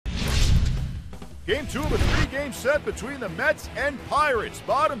Game 2 of a 3-game set between the Mets and Pirates.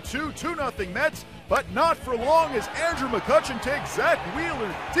 Bottom 2, 2-0 Mets, but not for long as Andrew McCutchen takes Zach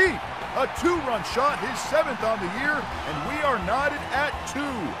Wheeler deep. A 2-run shot, his 7th on the year, and we are knotted at 2.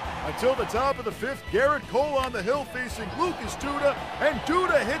 Until the top of the 5th, Garrett Cole on the hill facing Lucas Duda, and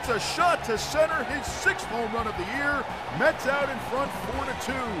Duda hits a shot to center, his 6th home run of the year. Mets out in front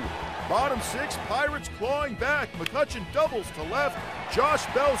 4-2. Bottom 6, Pirates clawing back. McCutchen doubles to left. Josh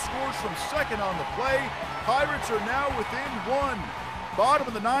Bell scores from second on the play. Pirates are now within 1. Bottom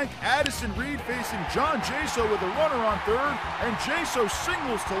of the 9th, Addison Reed facing John Jaso with a runner on third, and Jaso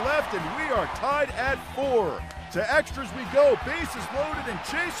singles to left, and we are tied at 4. To extras we go, bases loaded, and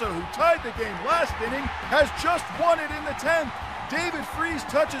Jaso, who tied the game last inning, has just won it in the 10th. David Freese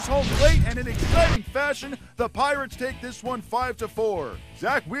touches home plate, and in exciting fashion, the Pirates take this one 5-4.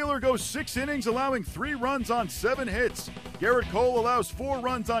 Zach Wheeler goes 6 innings, allowing 3 runs on 7 hits. Garrett Cole allows 4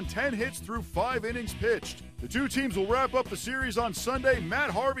 runs on 10 hits through 5 innings pitched. The two teams will wrap up the series on Sunday.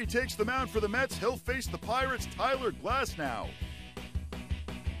 Matt Harvey takes the mound for the Mets. He'll face the Pirates' Tyler Glasnow.